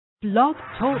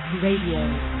BlogTalk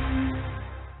Radio.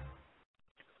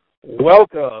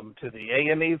 Welcome to the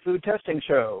AME Food Testing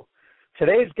Show.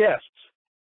 Today's guests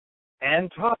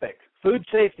and topic, food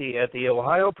safety at the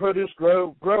Ohio Produce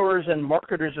Growers and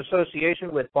Marketers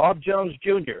Association with Bob Jones,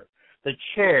 Jr., the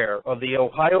chair of the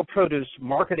Ohio Produce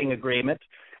Marketing Agreement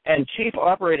and chief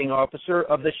operating officer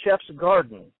of the Chef's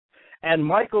Garden, and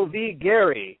Michael V.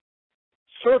 Geary,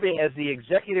 serving as the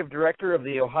executive director of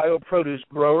the Ohio Produce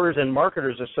Growers and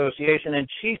Marketers Association and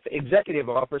chief executive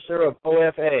officer of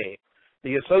OFA,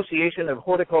 the Association of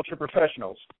Horticulture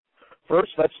Professionals. First,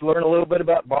 let's learn a little bit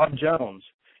about Bob Jones.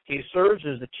 He serves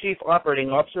as the chief operating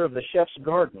officer of the Chef's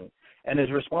Garden, and his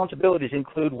responsibilities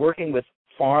include working with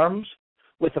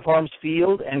the farm's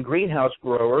field and greenhouse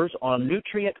growers on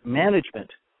nutrient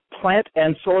management, plant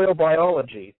and soil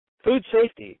biology, food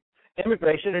safety,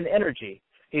 immigration, and energy.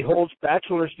 He holds a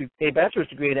bachelor's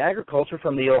degree in agriculture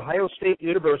from The Ohio State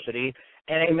University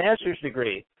and a master's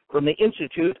degree from the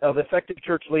Institute of Effective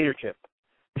Church Leadership.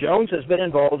 Jones has been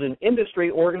involved in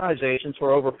industry organizations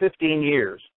for over 15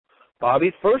 years.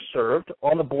 Bobby first served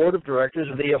on the board of directors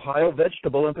of the Ohio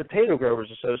Vegetable and Potato Growers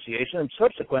Association and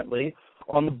subsequently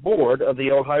on the board of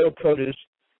the Ohio Produce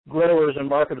Growers and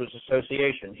Marketers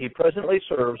Association. He presently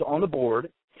serves on the board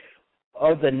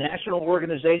of the National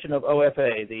Organization of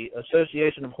OFA, the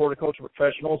Association of Horticulture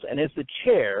Professionals, and is the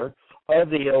chair of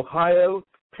the Ohio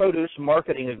Produce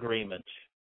Marketing Agreement.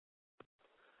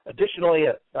 Additionally,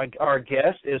 our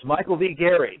guest is Michael V.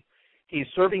 Geary. He's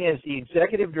serving as the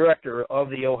executive director of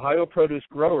the Ohio Produce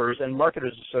Growers and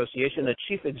Marketers Association, the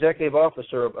chief executive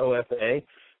officer of OFA,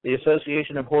 the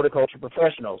Association of Horticulture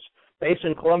Professionals. Based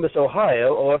in Columbus,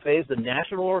 Ohio, OFA is the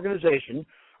national organization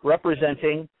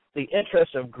representing the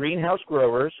interests of greenhouse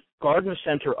growers, garden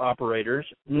center operators,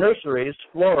 nurseries,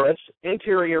 florists,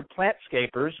 interior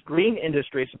plantscapers, green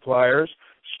industry suppliers,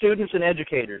 students, and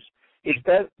educators. He's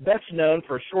best known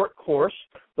for Short Course,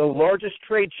 the largest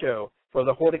trade show for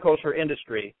the horticulture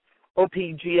industry.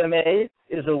 OPMA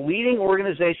is a leading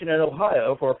organization in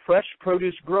Ohio for fresh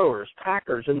produce growers,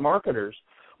 packers, and marketers.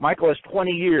 Michael has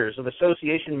 20 years of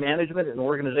association management and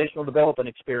organizational development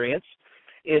experience,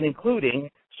 including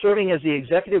serving as the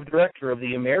executive director of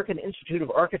the American Institute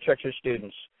of Architecture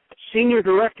Students, senior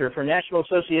director for National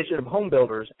Association of Home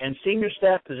Builders, and senior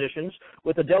staff positions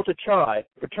with the Delta Chi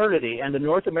fraternity and the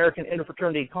North American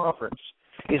Interfraternity Conference.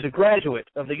 He's a graduate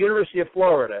of the University of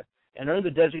Florida and earned the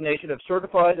designation of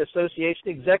Certified Association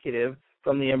Executive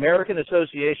from the American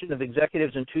Association of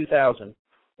Executives in 2000.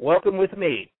 Welcome with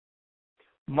me,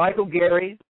 Michael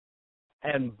Geary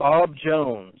and Bob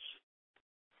Jones.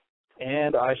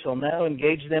 And I shall now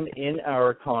engage them in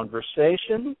our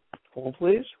conversation. Hold,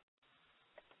 please.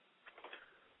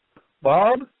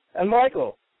 Bob and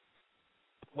Michael,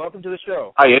 welcome to the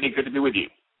show. Hi, Andy. Good to be with you.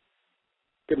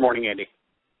 Good morning, Andy.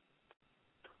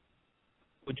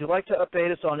 Would you like to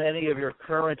update us on any of your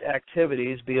current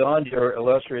activities beyond your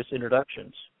illustrious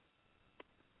introductions?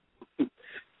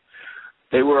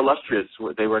 They were illustrious.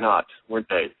 They were not, weren't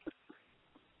they?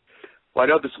 Well, I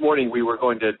know this morning we were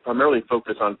going to primarily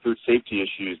focus on food safety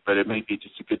issues, but it may be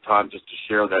just a good time just to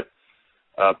share that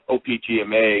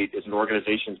OPGMA is an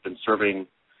organization that's been serving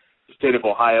the state of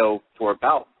Ohio for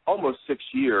about almost 6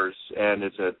 years, and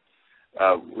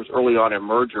was early on a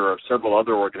merger of several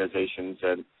other organizations.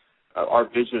 And our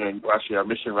vision and actually our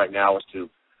mission right now is to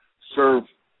serve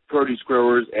produce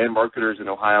growers and marketers in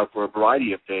Ohio for a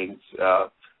variety of things: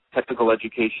 technical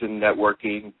education,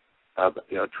 networking,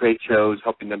 trade shows,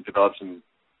 helping them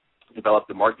develop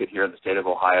the market here in the state of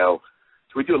Ohio.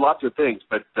 So we do lots of things,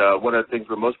 but one of the things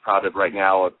we're most proud of right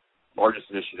now, our largest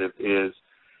initiative, is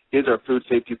our food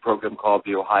safety program called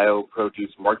the Ohio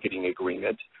Produce Marketing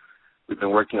Agreement. We've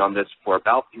been working on this for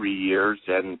about 3 years,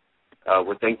 and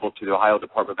we're thankful to the Ohio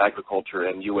Department of Agriculture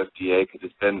and USDA because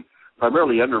it's been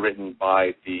primarily underwritten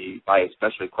by a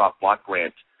specialty crop block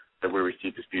grant that we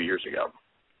received a few years ago.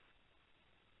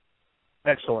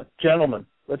 Excellent. Gentlemen,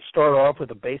 let's start off with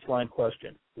a baseline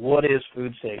question. What is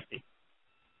food safety?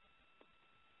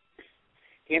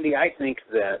 Andy, I think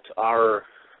that our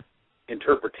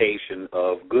interpretation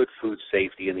of good food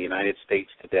safety in the United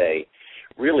States today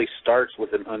really starts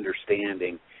with an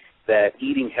understanding that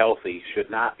eating healthy should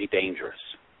not be dangerous.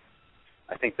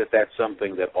 I think that that's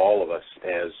something that all of us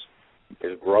as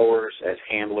growers, as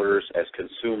handlers, as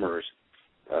consumers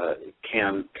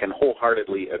can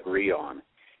wholeheartedly agree on.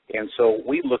 And so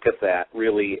we look at that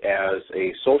really as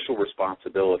a social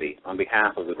responsibility on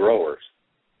behalf of the growers,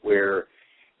 where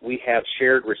we have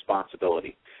shared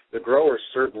responsibility. The growers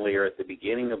certainly are at the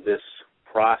beginning of this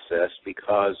process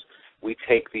because we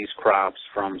take these crops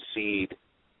from seed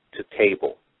to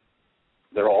table.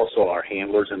 There also are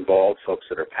handlers involved, folks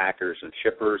that are packers and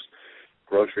shippers,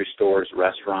 grocery stores,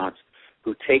 restaurants,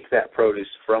 who take that produce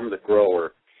from the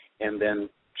grower and then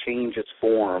change its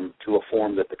form to a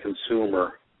form that the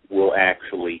consumer will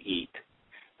actually eat.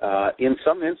 In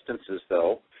some instances,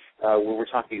 though, when we're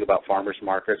talking about farmers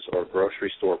markets or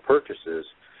grocery store purchases,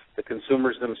 the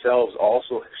consumers themselves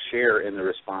also share in the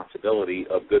responsibility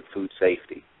of good food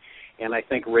safety. And I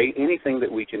think anything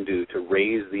that we can do to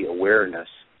raise the awareness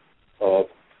of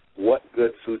what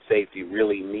good food safety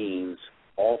really means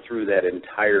all through that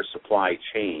entire supply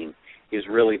chain is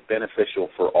really beneficial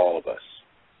for all of us.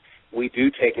 We do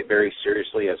take it very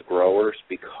seriously as growers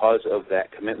because of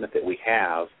that commitment that we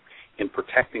have in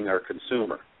protecting our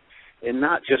consumer. And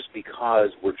not just because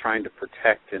we're trying to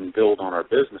protect and build on our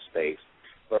business base,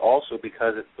 but also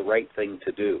because it's the right thing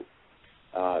to do.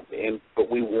 But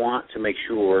we want to make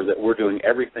sure that we're doing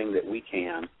everything that we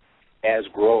can as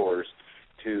growers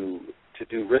to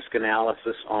do risk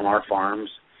analysis on our farms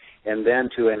and then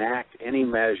to enact any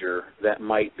measure that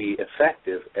might be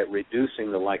effective at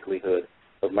reducing the likelihood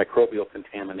of microbial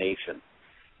contamination.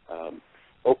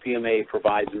 OPMA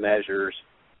provides measures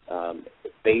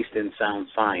based in sound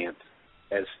science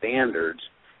as standards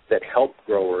that help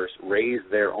growers raise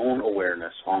their own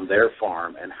awareness on their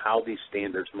farm and how these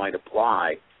standards might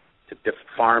apply to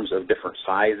farms of different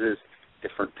sizes,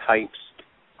 different types,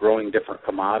 growing different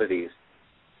commodities.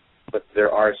 But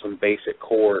there are some basic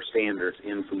core standards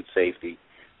in food safety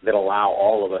that allow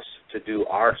all of us to do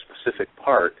our specific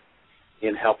part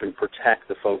in helping protect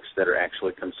the folks that are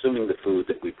actually consuming the food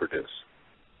that we produce.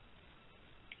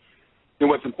 And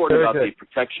what's important about the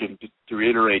protection, to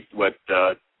reiterate what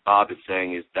Bob is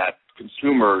saying, is that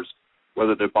consumers,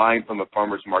 whether they're buying from a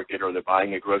farmer's market or they're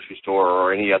buying a grocery store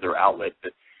or any other outlet,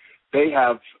 that they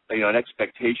have an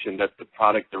expectation that the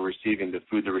product they're receiving, the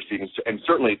food they're receiving, and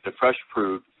certainly the fresh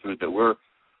food that we're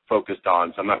focused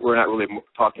on. So we're not really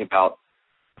talking about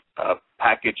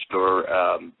packaged or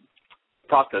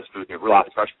processed food here, really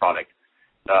the fresh product.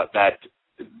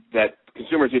 That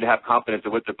consumers need to have confidence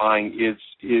that what they're buying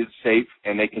is safe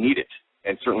and they can eat it.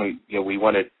 And certainly, we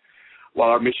want to. While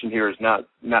our mission here is not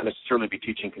necessarily be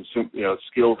teaching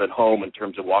skills at home in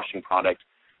terms of washing product,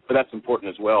 but that's important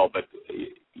as well. But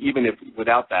even if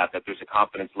without that there's a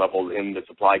confidence level in the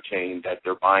supply chain that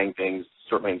they're buying things,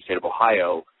 certainly in the state of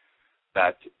Ohio,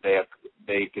 that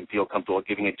they can feel comfortable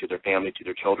giving it to their family, to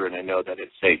their children, and know that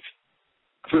it's safe.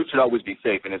 Food should always be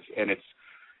safe, and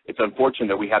it's unfortunate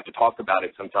that we have to talk about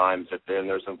it sometimes. And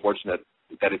there's unfortunate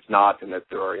that it's not, and that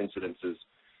there are incidences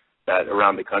that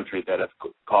around the country that have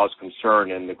caused concern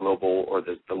in the global or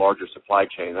the larger supply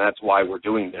chain. And that's why we're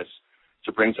doing this,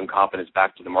 to bring some confidence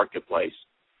back to the marketplace.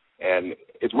 And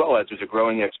as well as there's a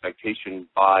growing expectation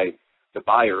by the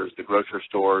buyers, the grocery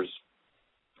stores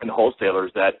and the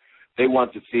wholesalers, that they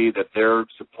want to see that their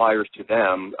suppliers to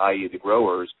them, i.e. the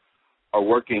growers, are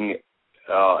working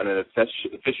in an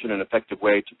efficient and effective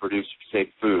way to produce safe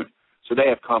food. So they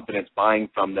have confidence buying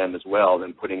from them as well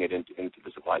and putting it into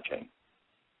the supply chain.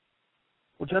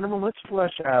 Well, gentlemen, let's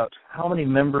flesh out how many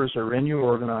members are in your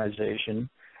organization,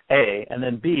 A, and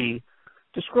then B,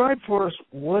 describe for us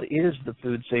what is the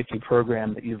food safety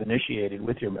program that you've initiated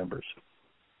with your members.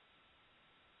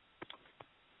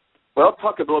 Well, I'll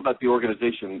talk a little about the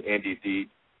organization, Andy.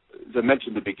 As I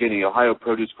mentioned at the beginning, Ohio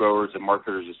Produce Growers and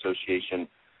Marketers Association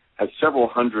has several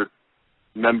hundred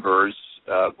members,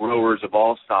 growers of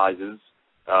all sizes,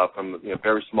 from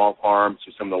very small farms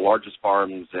to some of the largest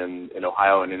farms in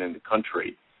Ohio and in the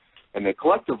country. And then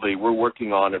collectively, we're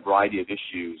working on a variety of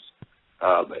issues,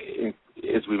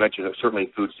 as we mentioned,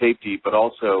 certainly food safety, but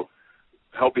also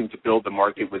helping to build the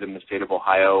market within the state of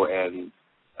Ohio and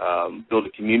build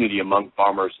a community among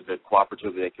farmers so that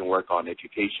cooperatively they can work on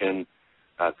education,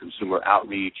 consumer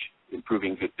outreach,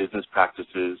 improving good business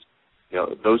practices,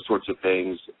 those sorts of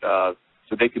things,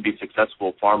 so they could be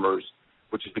successful farmers,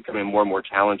 which is becoming more and more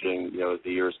challenging, as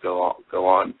the years go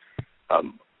on.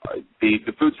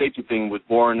 The food safety thing was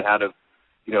born out of,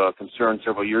 a concern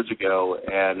several years ago,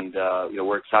 and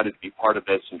we're excited to be part of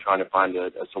this and trying to find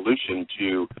a solution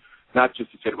to not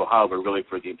just the state of Ohio, but really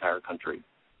for the entire country.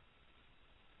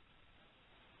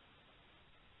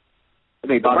 I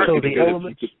think the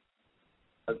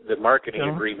marketing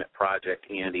agreement project,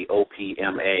 Andy,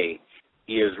 OPMA,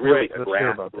 is really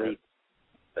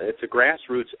it's a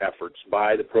grassroots effort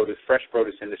by the fresh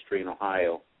produce industry in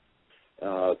Ohio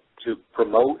to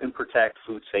promote and protect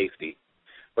food safety,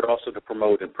 but also to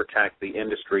promote and protect the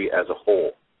industry as a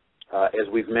whole. As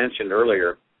we've mentioned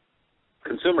earlier,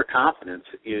 consumer confidence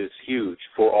is huge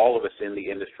for all of us in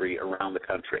the industry around the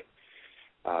country.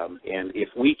 And if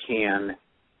we can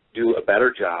do a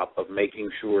better job of making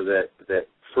sure that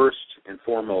first and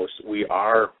foremost we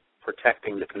are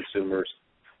protecting the consumers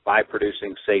by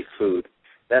producing safe food.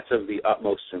 That's of the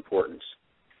utmost importance.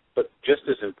 But just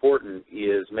as important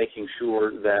is making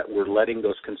sure that we're letting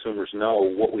those consumers know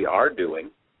what we are doing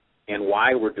and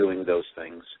why we're doing those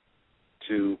things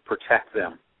to protect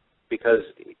them. Because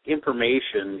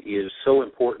information is so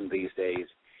important these days,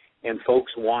 and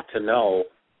folks want to know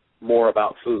more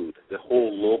about food. The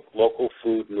whole local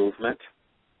food movement,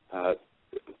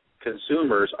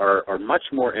 consumers are much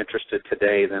more interested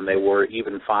today than they were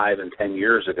even 5 and 10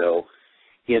 years ago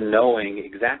in knowing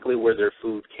exactly where their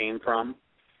food came from,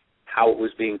 how it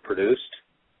was being produced,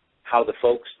 how the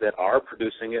folks that are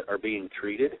producing it are being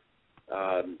treated.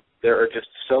 There are just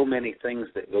so many things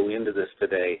that go into this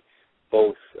today,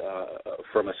 both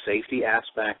from a safety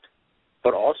aspect,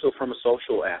 but also from a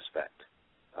social aspect.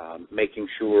 Making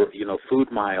sure,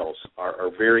 food miles are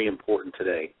very important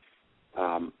today.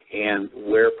 And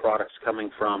where products coming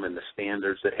from and the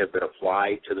standards that have been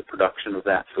applied to the production of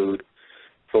that food.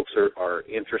 Folks are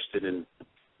interested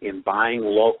in buying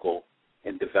local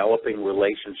and developing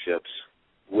relationships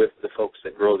with the folks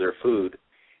that grow their food.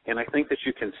 And I think that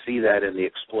you can see that in the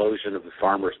explosion of the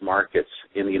farmers markets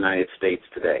in the United States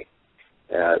today.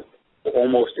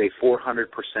 Almost a 400%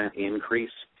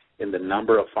 increase in the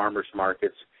number of farmers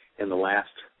markets in the last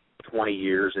 20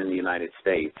 years in the United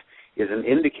States is an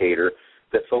indicator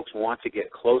that folks want to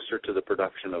get closer to the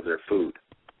production of their food.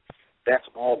 That's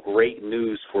all great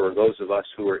news for those of us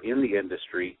who are in the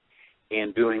industry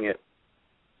and doing it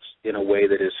in a way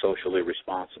that is socially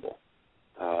responsible.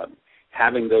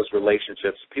 Having those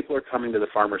relationships, people are coming to the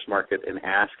farmers market and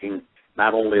asking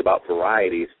not only about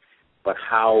varieties, but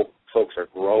how folks are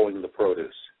growing the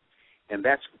produce. And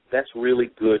that's really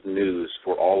good news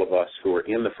for all of us who are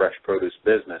in the fresh produce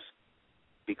business,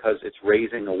 because it's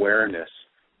raising awareness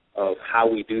of how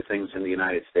we do things in the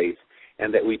United States,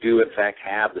 and that we do, in fact,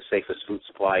 have the safest food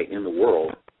supply in the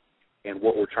world. And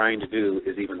what we're trying to do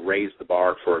is even raise the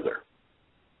bar further.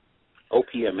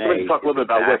 OPMA. Let's talk a little bit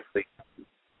about what.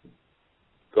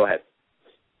 Go ahead.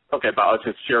 Okay, but I'll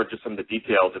just share just some of the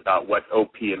details about what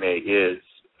OPMA is,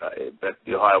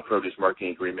 the Ohio Produce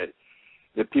Marketing Agreement.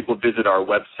 If people visit our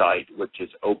website, which is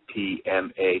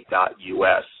opma.us,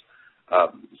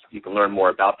 you can learn more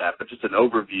about that. But just an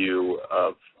overview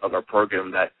of our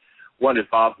program that, one is,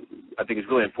 Bob, I think is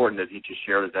really important that he just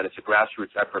shared, is that it's a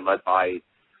grassroots effort led by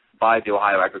the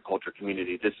Ohio agriculture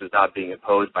community. This is not being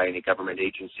imposed by any government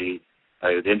agency.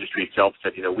 The industry itself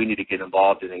said, we need to get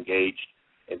involved and engaged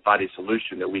and find a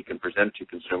solution that we can present to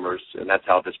consumers, and that's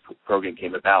how this program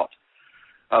came about.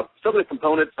 Some of the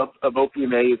components of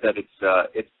OPMA is that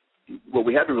it's what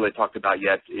we haven't really talked about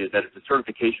yet is that it's a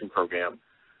certification program.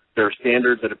 There are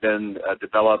standards that have been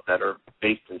developed that are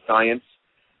based in science,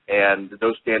 and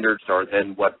those standards are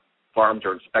then what farms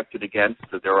are inspected against.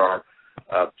 So there are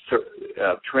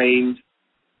trained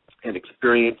and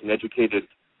experienced and educated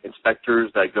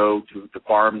inspectors that go to the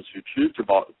farms who choose to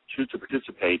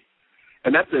participate.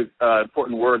 And that's an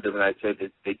important word that when I say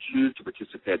that they choose to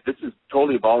participate. This is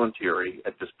totally voluntary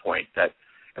at this point.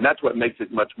 And that's what makes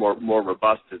it much more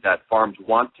robust, is that farms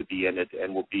want to be in it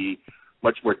and will be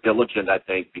much more diligent, I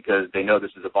think, because they know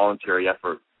this is a voluntary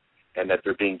effort and that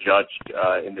they're being judged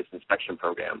in this inspection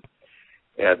program.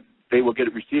 And they will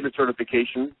receive a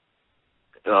certification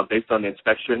based on the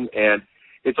inspection. And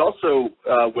it's also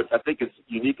what I think is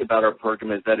unique about our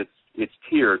program is that it's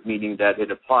tiered, meaning that it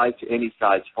applies to any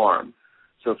size farm.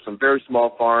 So from very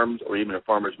small farms or even a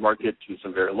farmer's market to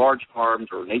some very large farms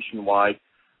or nationwide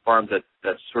farms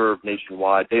that serve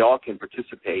nationwide, they all can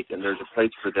participate, and there's a place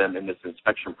for them in this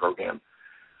inspection program.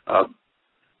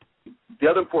 The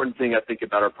other important thing I think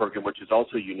about our program, which is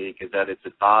also unique, is that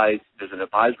there's an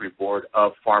advisory board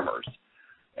of farmers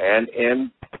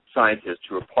and scientists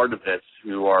who are part of this,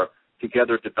 who are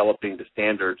together developing the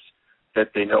standards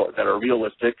that they know that are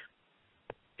realistic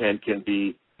and can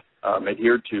be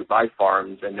adhered to by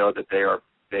farms, and know that they are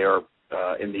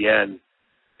in the end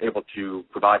able to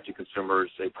provide to consumers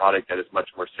a product that is much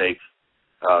more safe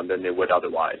than they would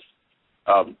otherwise.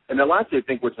 And then lastly, I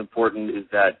think what's important is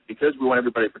that because we want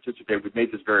everybody to participate, we've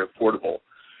made this very affordable.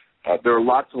 There are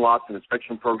lots and lots of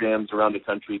inspection programs around the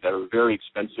country that are very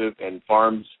expensive, and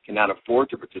farms cannot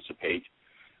afford to participate.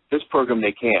 This program,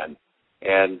 they can.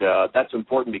 And that's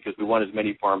important because we want as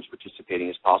many farms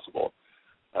participating as possible.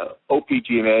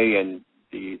 OPGMA and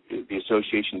the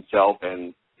association itself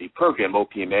and the program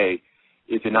OPMA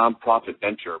is a nonprofit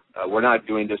venture. We're not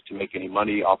doing this to make any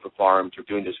money off of farms. We're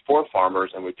doing this for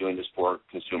farmers, and we're doing this for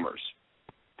consumers.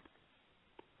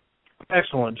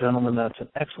 Excellent, gentlemen. That's an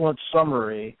excellent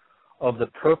summary of the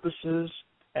purposes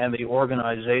and the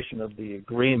organization of the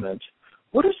agreement,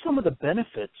 what are some of the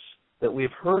benefits that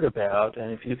we've heard about,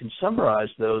 and if you can summarize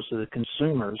those to the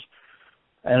consumers,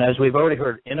 and as we've already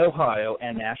heard, in Ohio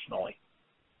and nationally?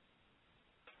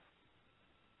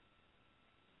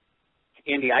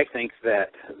 Andy, I think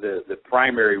that the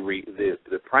primary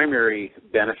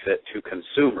benefit to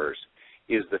consumers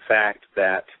is the fact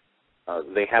that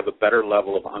they have a better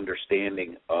level of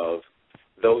understanding of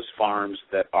those farms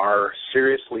that are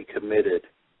seriously committed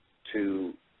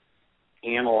to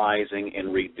analyzing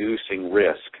and reducing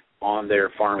risk on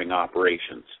their farming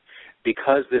operations.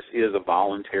 Because this is a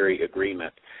voluntary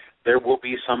agreement, there will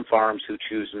be some farms who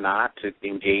choose not to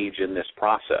engage in this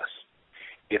process.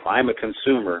 If I'm a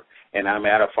consumer and I'm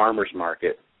at a farmer's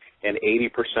market and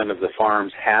 80% of the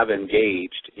farms have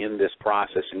engaged in this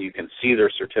process and you can see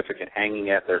their certificate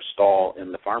hanging at their stall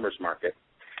in the farmer's market,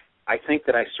 I think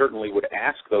that I certainly would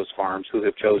ask those farms who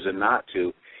have chosen not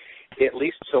to, at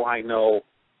least so I know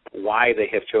why they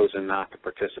have chosen not to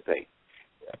participate.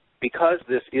 Because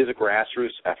this is a grassroots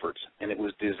effort and it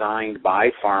was designed by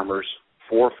farmers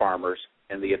for farmers,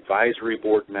 and the advisory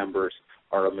board members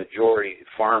are a majority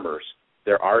farmers,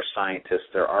 there are scientists,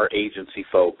 there are agency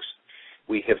folks,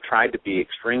 we have tried to be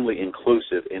extremely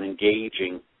inclusive in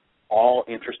engaging all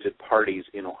interested parties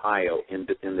in Ohio in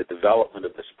the development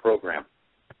of this program,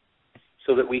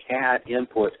 so that we had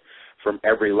input from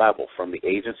every level, from the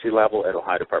agency level at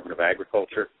Ohio Department of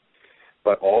Agriculture,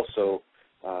 but also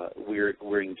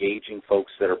we're engaging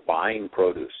folks that are buying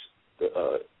produce.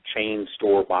 Chain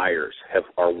store buyers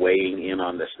are weighing in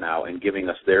on this now and giving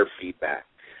us their feedback,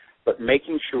 but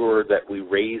making sure that we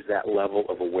raise that level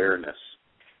of awareness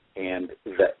and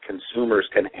that consumers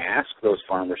can ask those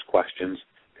farmers questions.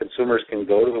 Consumers can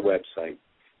go to the website,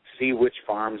 see which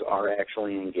farms are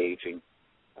actually engaging,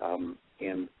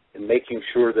 and making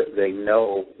sure that they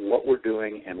know what we're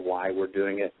doing and why we're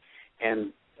doing it,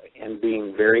 and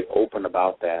being very open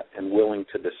about that and willing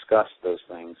to discuss those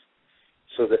things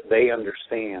so that they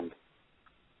understand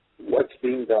what's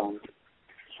being done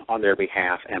on their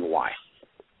behalf and why.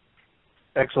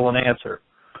 Excellent answer.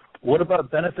 What about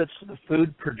benefits to the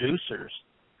food producers,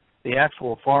 the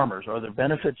actual farmers? Are there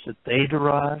benefits that they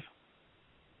derive?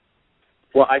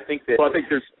 Well, I think they're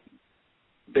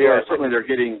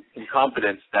getting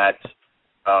confidence that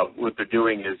what they're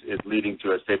doing is leading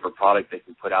to a safer product they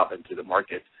can put out into the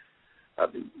market. I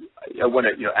want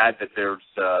to add that there's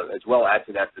add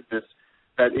to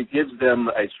that it gives them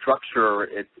a structure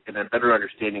and a better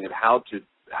understanding of how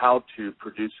to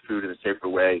produce food in a safer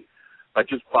way by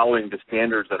just following the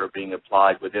standards that are being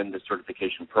applied within the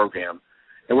certification program.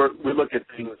 And we look at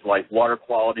things like water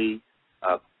quality,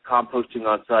 composting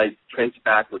on site, trace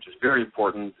back, which is very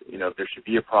important. If there should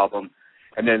be a problem,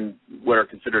 and then what are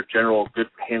considered general good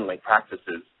handling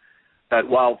practices. That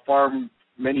while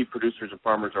many producers and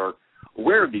farmers are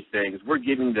aware of these things, we're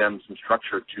giving them some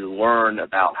structure to learn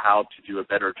about how to do a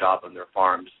better job on their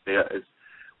farms. As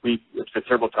we've said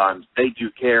several times, they do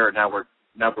care, and now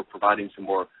we're providing some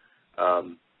more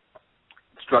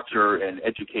structure and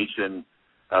education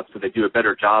so they do a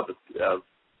better job of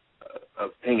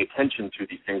paying attention to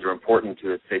these things are important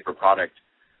to a safer product.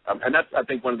 And that's, I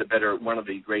think, one of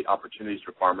the great opportunities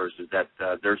for farmers is that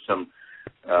there's some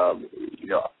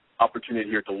opportunity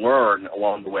here to learn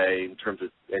along the way in terms of,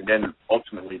 and then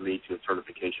ultimately lead to a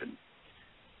certification.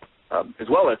 As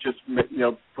well as just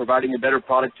providing a better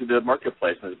product to the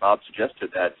marketplace. And as Bob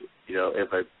suggested, that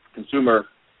if a consumer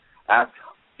asks,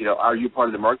 are you part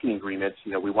of the marketing agreement?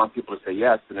 We want people to say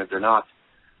yes, and if they're not,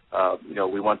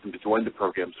 we want them to join the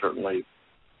program certainly.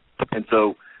 And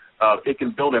so it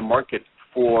can build a market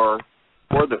for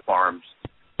the farms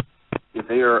if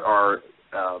they are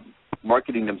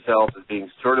marketing themselves as being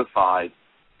certified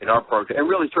in our program, and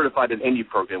really certified in any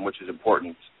program, which is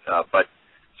important, but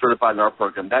certified in our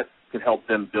program, that can help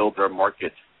them build their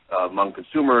market among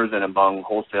consumers and among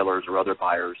wholesalers or other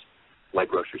buyers like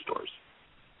grocery stores.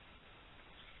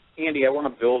 Andy, I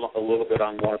want to build a little bit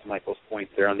on one of Michael's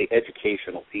points there on the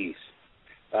educational piece.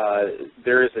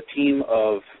 There is a team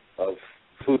of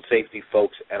food safety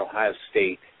folks at Ohio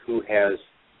State who has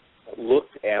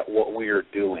looked at what we are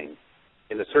doing.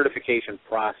 In the certification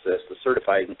process, the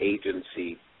certifying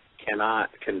agency cannot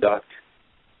conduct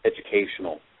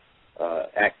educational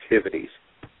activities,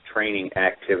 training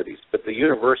activities. But the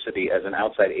university, as an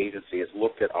outside agency, has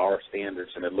looked at our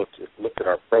standards and have looked at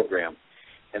our program,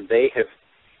 and they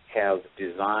have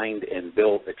designed and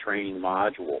built a training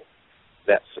module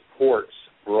that supports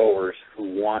growers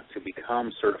who want to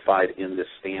become certified in this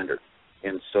standard.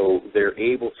 And so they're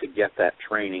able to get that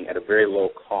training at a very low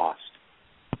cost,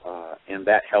 and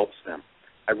that helps them.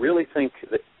 I really think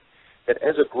that that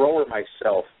as a grower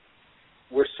myself,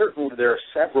 there are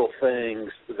several things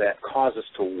that cause us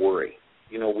to worry.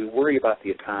 You know, we worry about the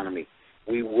economy.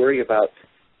 We worry about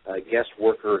guest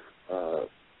worker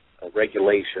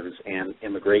regulations and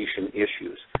immigration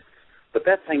issues. But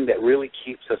that thing that really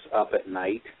keeps us up at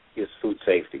night is food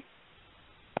safety,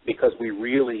 because we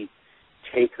really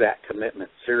take that commitment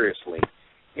seriously.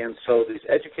 And so these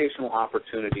educational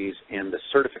opportunities and the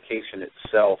certification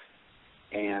itself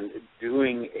and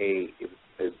doing a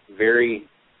very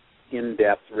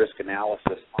in-depth risk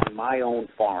analysis on my own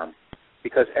farm,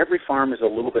 because every farm is a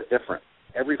little bit different.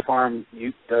 Every farm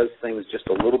does things just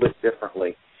a little bit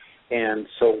differently. And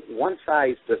so one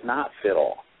size does not fit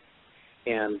all.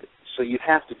 And so you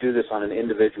have to do this on an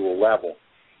individual level.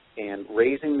 And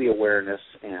raising the awareness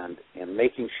and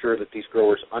making sure that these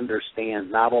growers understand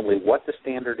not only what the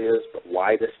standard is, but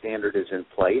why the standard is in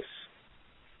place,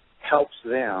 helps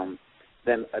them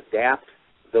then adapt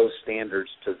those standards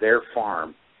to their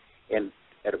farm and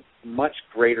at a much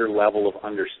greater level of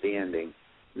understanding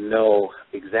know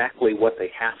exactly what they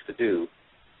have to do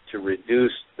to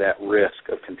reduce that risk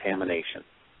of contamination.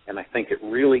 And I think it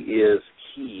really is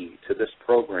key to this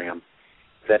program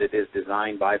that it is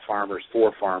designed by farmers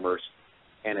for farmers,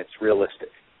 and it's realistic.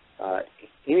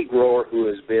 Any grower who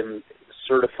has been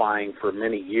certifying for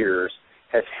many years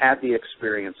has had the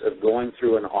experience of going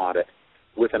through an audit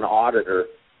with an auditor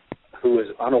who is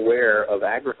unaware of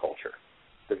agriculture.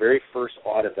 The very first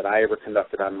audit that I ever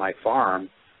conducted on my farm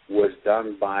was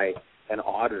done by an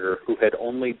auditor who had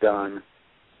only done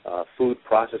food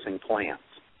processing plants.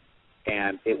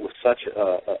 And it was such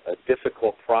a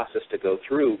difficult process to go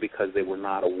through because they were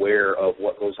not aware of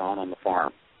what goes on the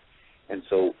farm. And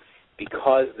so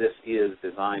because this is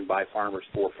designed by farmers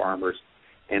for farmers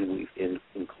and we've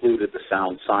included the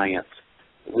sound science,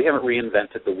 we haven't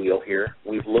reinvented the wheel here.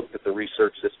 We've looked at the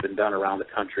research that's been done around the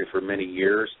country for many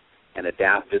years and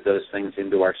adapted those things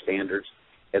into our standards,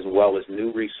 as well as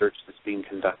new research that's being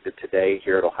conducted today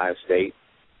here at Ohio State,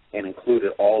 and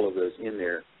included all of those in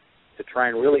there to try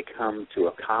and really come to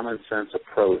a common sense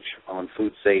approach on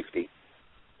food safety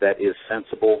that is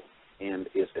sensible and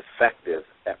is effective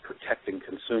at protecting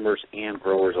consumers and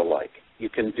growers alike. You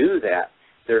can do that.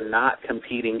 They're not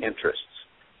competing interests.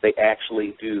 They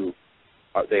actually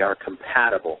they are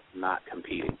compatible, not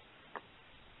competing.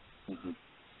 Mm-hmm.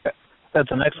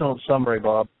 That's an excellent summary,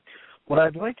 Bob. What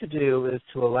I'd like to do is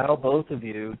to allow both of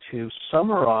you to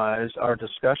summarize our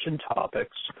discussion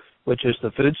topics, which is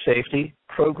the food safety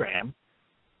program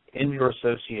in your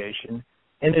association,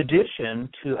 in addition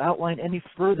to outline any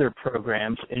further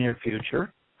programs in your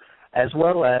future, as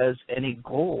well as any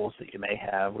goals that you may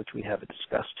have, which we haven't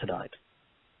discussed tonight.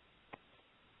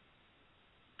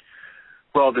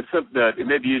 Well, it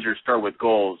may be easier to start with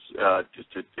goals, as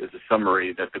a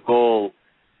summary, that the goal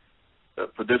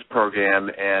for this program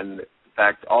and, in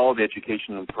fact, all the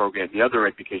education programs, the other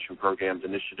education programs,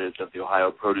 initiatives of the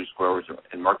Ohio Produce Growers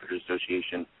and Marketers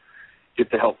Association, is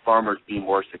to help farmers be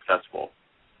more successful.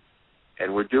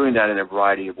 And we're doing that in a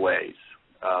variety of ways.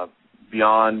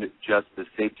 Beyond just the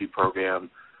safety program,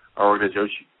 our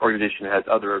organization has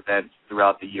other events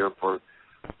throughout the year for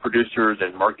producers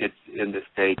and markets in the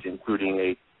state,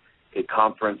 including a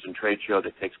conference and trade show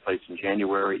that takes place in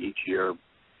January each year.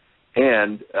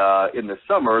 And in the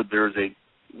summer, there's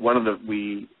one of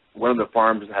the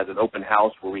farms has an open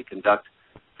house where we conduct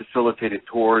facilitated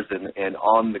tours and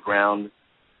on the ground,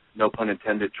 no pun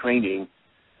intended, training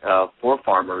for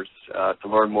farmers to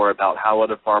learn more about how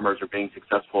other farmers are being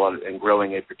successful in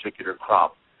growing a particular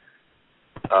crop.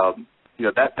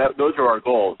 Those are our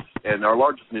goals. And our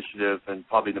largest initiative, and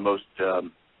probably the most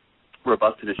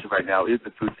robust initiative right now, is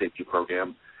the food safety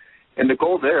program. And the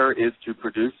goal there is to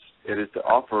to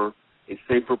offer a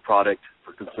safer product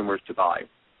for consumers to buy.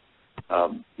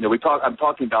 I'm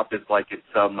talking about this like it's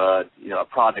some a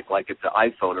product, like it's an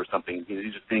iPhone or something.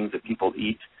 These are things that people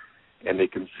eat and they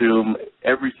consume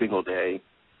every single day,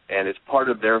 and it's part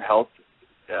of their health.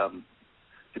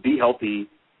 To be healthy,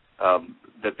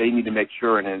 that they need to make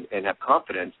sure and have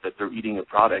confidence that they're eating a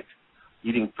product,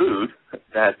 eating food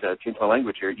that change my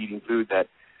language here, eating food that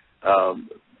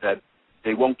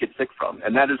they won't get sick from,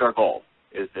 and that is our goal: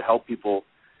 is to help people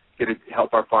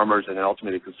help our farmers and then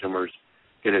ultimately consumers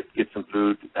get some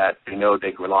food that they know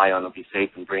they can rely on and be safe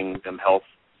and bring them health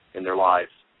in their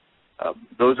lives.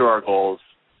 Those are our goals,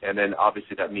 and then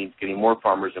obviously that means getting more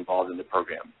farmers involved in the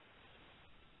program.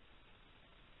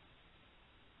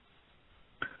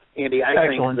 Andy, I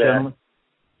Excellent, think that gentlemen.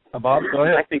 Bob, go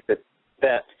ahead. I think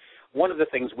that one of the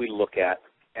things we look at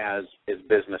as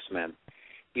businessmen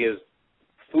is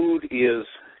food is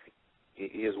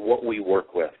what we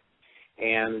work with,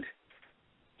 and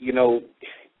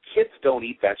kids don't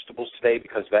eat vegetables today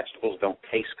because vegetables don't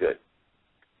taste good.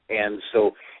 And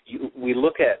so we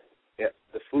look at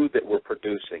the food that we're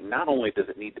producing. Not only does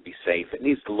it need to be safe, it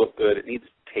needs to look good, it needs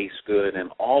to taste good, and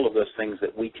all of those things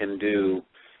that we can do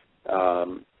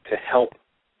to help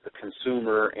the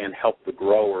consumer and help the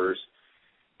growers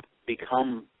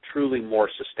become truly more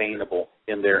sustainable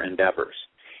in their endeavors.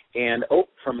 And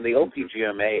from the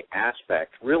OPGMA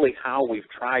aspect, really how we've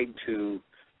tried to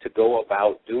go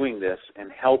about doing this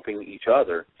and helping each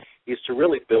other is to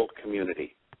really build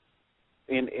community.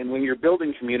 And when you're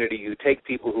building community, you take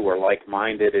people who are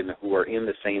like-minded and who are in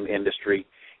the same industry,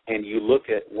 and you look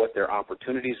at what their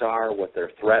opportunities are, what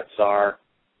their threats are,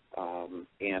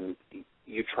 and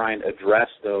you try and address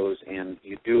those, and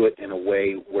you do it in a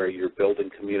way where you're building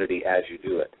community as you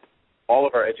do it. All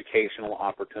of our educational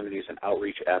opportunities and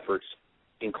outreach efforts,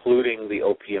 including the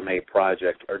OPMA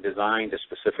project, are designed to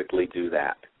specifically do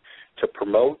that, to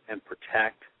promote and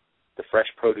protect the fresh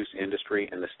produce industry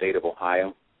in the state of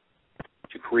Ohio,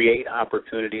 to create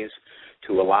opportunities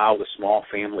to allow the small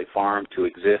family farm to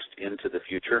exist into the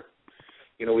future.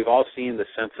 We've all seen the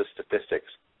census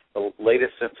statistics. The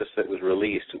latest census that was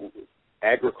released,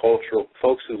 agricultural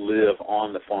folks who live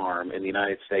on the farm in the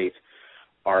United States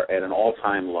are at an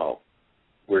all-time low.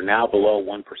 We're now below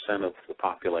 1% of the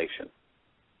population.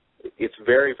 It's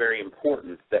very, very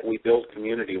important that we build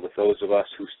community with those of us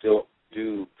who still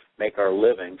do make our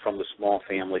living from the small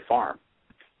family farm.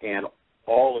 And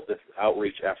all of the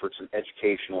outreach efforts and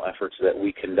educational efforts that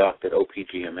we conduct at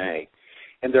OPGMA.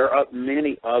 And there are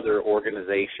many other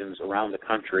organizations around the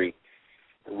country,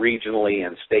 regionally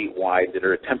and statewide, that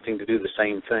are attempting to do the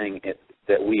same thing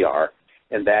that we are,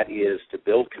 and that is to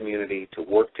build community, to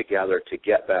work together, to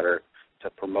get better, to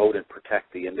promote and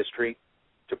protect the industry,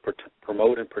 to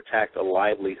promote and protect a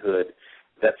livelihood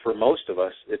that for most of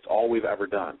us, it's all we've ever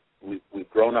done. We've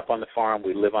grown up on the farm,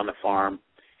 we live on the farm.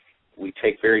 We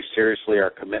take very seriously our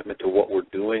commitment to what we're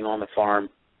doing on the farm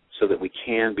so that we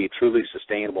can be truly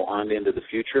sustainable on into the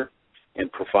future and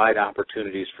provide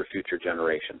opportunities for future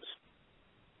generations.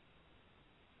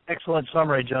 Excellent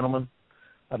summary, gentlemen.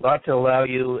 I'd like to allow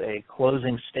you a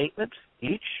closing statement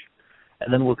each,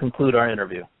 and then we'll conclude our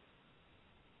interview.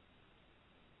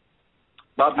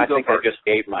 Bob, I think first. I just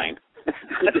gave mine.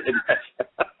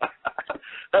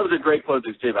 That was a great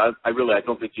closing statement. I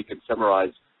don't think you can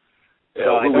summarize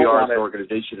who we are as an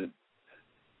organization.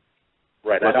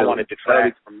 Right. I don't want to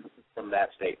detract from that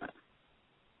statement.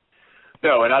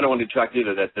 No, and I don't want to detract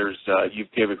either. That you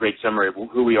gave a great summary of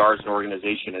who we are as an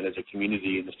organization and as a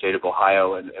community in the state of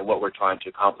Ohio and what we're trying to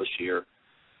accomplish here.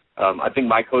 I think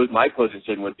my closing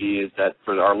statement would be is that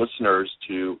for our listeners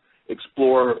to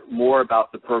explore more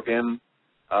about the program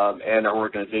and our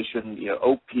organization,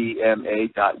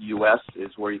 OPMA.us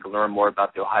is where you can learn more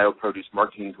about the Ohio Produce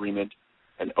Marketing Agreement,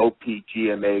 and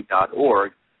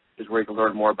OPGMA.org is where you can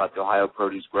learn more about the Ohio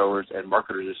Produce Growers and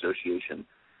Marketers Association.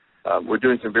 We're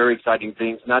doing some very exciting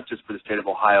things, not just for the state of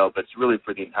Ohio, but it's really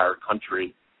for the entire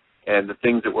country. And the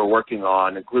things that we're working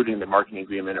on, including the marketing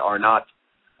agreement, are not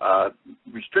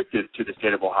restricted to the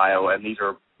state of Ohio, and these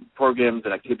are programs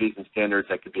and activities and standards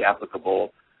that could be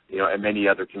applicable, in many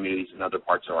other communities in other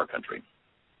parts of our country.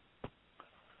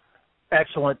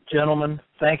 Excellent, gentlemen.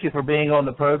 Thank you for being on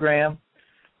the program.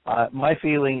 My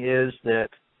feeling is that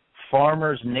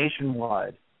farmers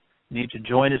nationwide need to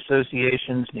join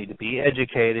associations, need to be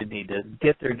educated, need to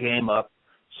get their game up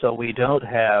so we don't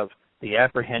have the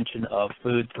apprehension of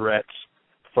food threats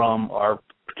from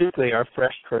particularly our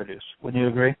fresh produce. Wouldn't you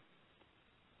agree?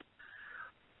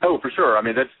 Oh, for sure. I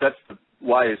mean, that's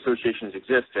why associations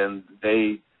exist, and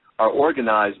they are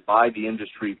organized by the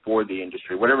industry for the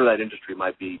industry, whatever that industry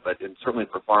might be, but certainly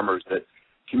for farmers that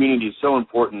community is so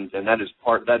important, and that is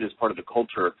part of the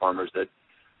culture of farmers, that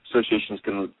associations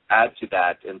can add to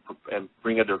that and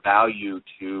bring other value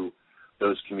to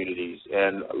those communities.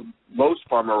 And most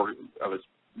farming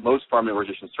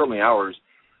organizations, certainly ours,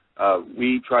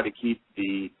 we try to keep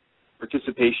the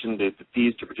participation, the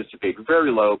fees to participate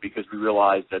very low, because we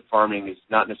realize that farming is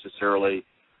not necessarily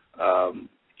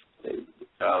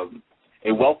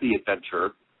a wealthy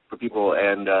adventure for people,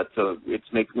 and so we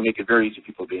make it very easy for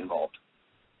people to be involved.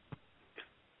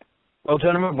 Well,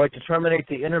 gentlemen, I'd like to terminate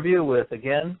the interview with,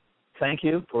 again, thank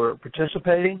you for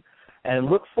participating, and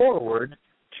look forward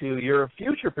to your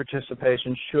future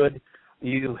participation should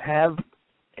you have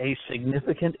a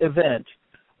significant event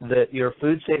that your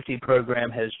food safety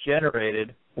program has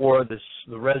generated for the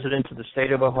residents of the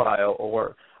state of Ohio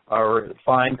or our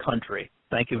fine country.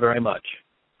 Thank you very much,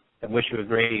 and wish you a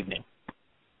great evening.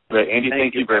 Great. Andy,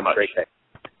 thank you very much. Great day.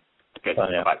 Okay,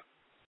 bye.